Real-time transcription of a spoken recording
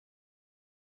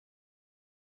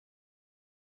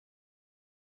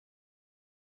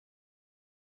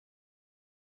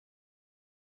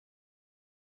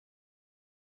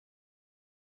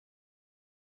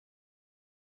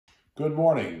Good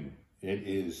morning. It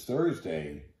is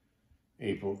Thursday,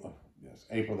 April the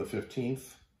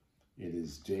 15th. It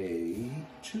is day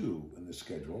 2 in the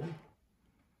schedule.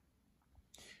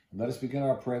 And let us begin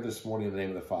our prayer this morning in the name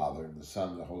of the Father, and the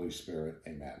Son, and the Holy Spirit.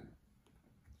 Amen.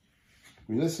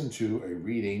 We listen to a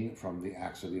reading from the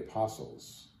Acts of the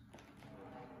Apostles.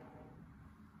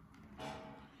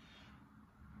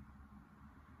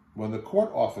 When the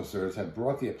court officers had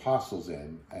brought the apostles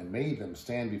in and made them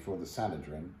stand before the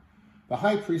Sanhedrin, the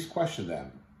high priest questioned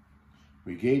them.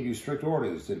 "We gave you strict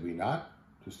orders, did we not,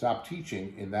 to stop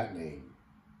teaching in that name?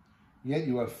 Yet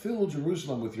you have filled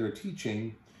Jerusalem with your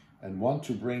teaching and want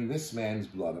to bring this man's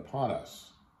blood upon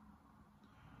us."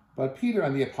 But Peter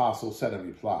and the apostles said in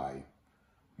reply,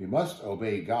 "We must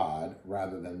obey God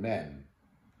rather than men.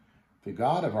 The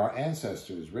God of our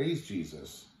ancestors raised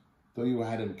Jesus, though you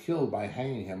had him killed by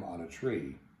hanging him on a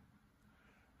tree.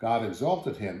 God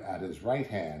exalted him at his right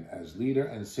hand as leader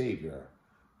and savior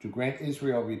to grant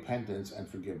Israel repentance and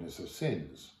forgiveness of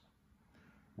sins.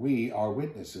 We are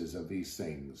witnesses of these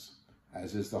things,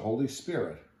 as is the Holy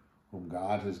Spirit, whom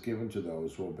God has given to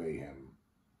those who obey him."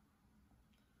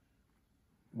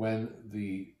 When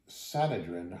the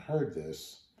Sanhedrin heard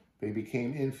this, they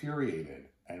became infuriated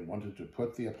and wanted to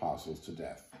put the apostles to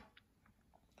death.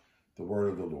 The word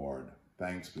of the Lord.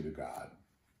 Thanks be to God.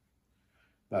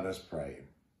 Let us pray.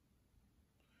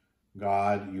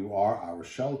 God, you are our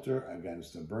shelter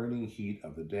against the burning heat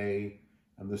of the day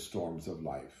and the storms of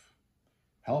life.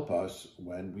 Help us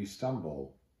when we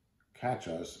stumble, catch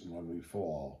us when we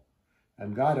fall,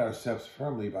 and guide our steps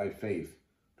firmly by faith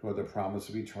toward the promise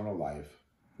of eternal life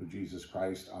through Jesus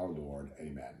Christ our Lord.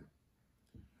 Amen.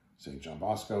 St. John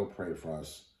Bosco, pray for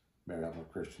us. Mary, Help of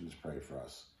Christians, pray for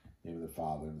us. In the name of the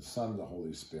Father, and the Son, and the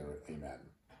Holy Spirit. Amen.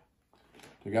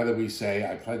 Together we say,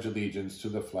 I pledge allegiance to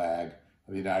the flag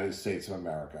of the United States of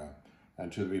America,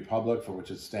 and to the republic for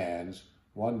which it stands,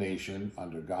 one nation,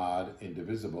 under God,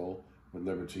 indivisible, with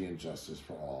liberty and justice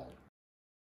for all.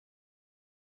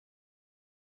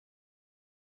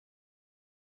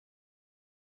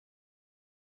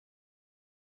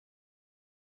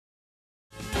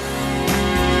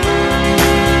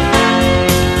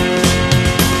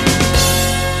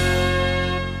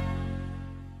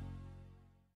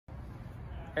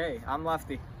 Hey, I'm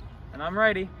lefty. And I'm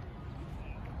righty.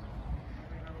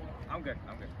 I'm good.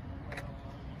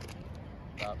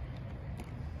 Stop.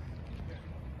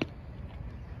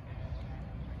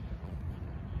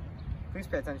 Please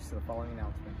pay attention to the following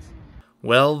announcements.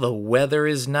 Well, the weather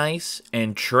is nice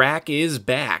and track is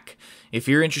back. If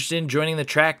you're interested in joining the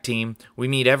track team, we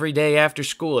meet every day after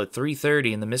school at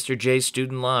 3:30 in the Mr. J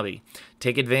student lobby.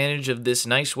 Take advantage of this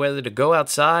nice weather to go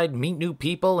outside, meet new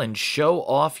people, and show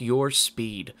off your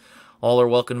speed. All are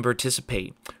welcome to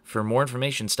participate. For more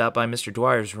information, stop by Mr.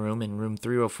 Dwyer's room in room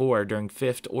 304 during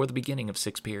 5th or the beginning of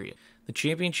 6th period. The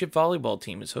championship volleyball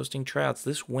team is hosting tryouts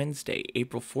this Wednesday,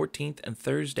 April 14th, and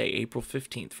Thursday, April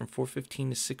 15th from 4:15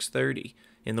 to 6:30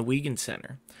 in the Wiegand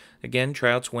Center. Again,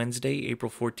 tryouts Wednesday, April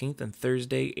 14th, and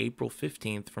Thursday, April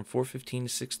 15th from 4:15 to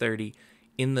 6:30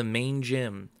 in the main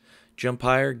gym. Jump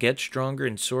higher, get stronger,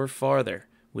 and soar farther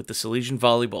with the Salesian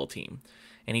volleyball team.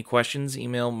 Any questions,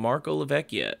 email Marco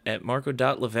Lavecchia at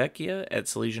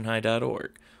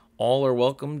marco.lavecchia@salesianhigh.org. All are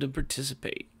welcome to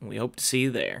participate, and we hope to see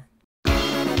you there.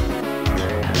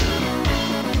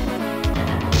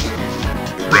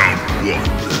 Round 1,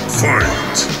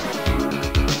 fight!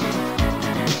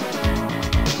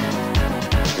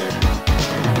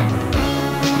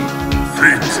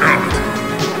 Fatality.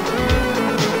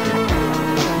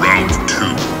 Round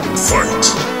 2, fight!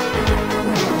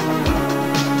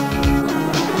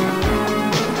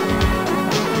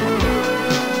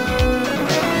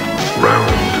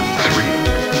 Round 3.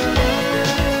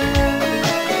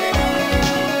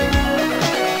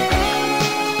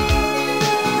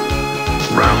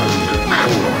 Round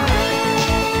 4.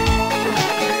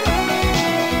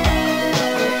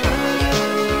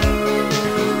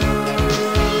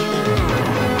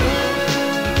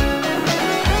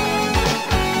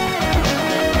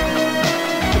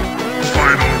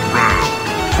 Final round,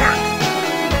 fight!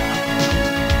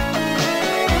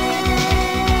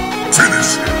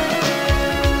 Finish it!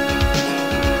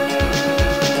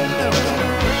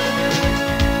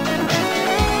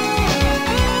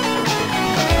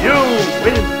 You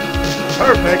win.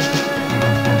 Perfect.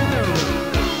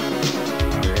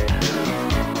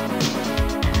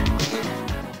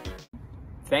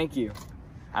 Thank you.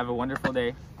 Have a wonderful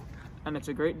day. And it's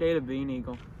a great day to be an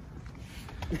Eagle.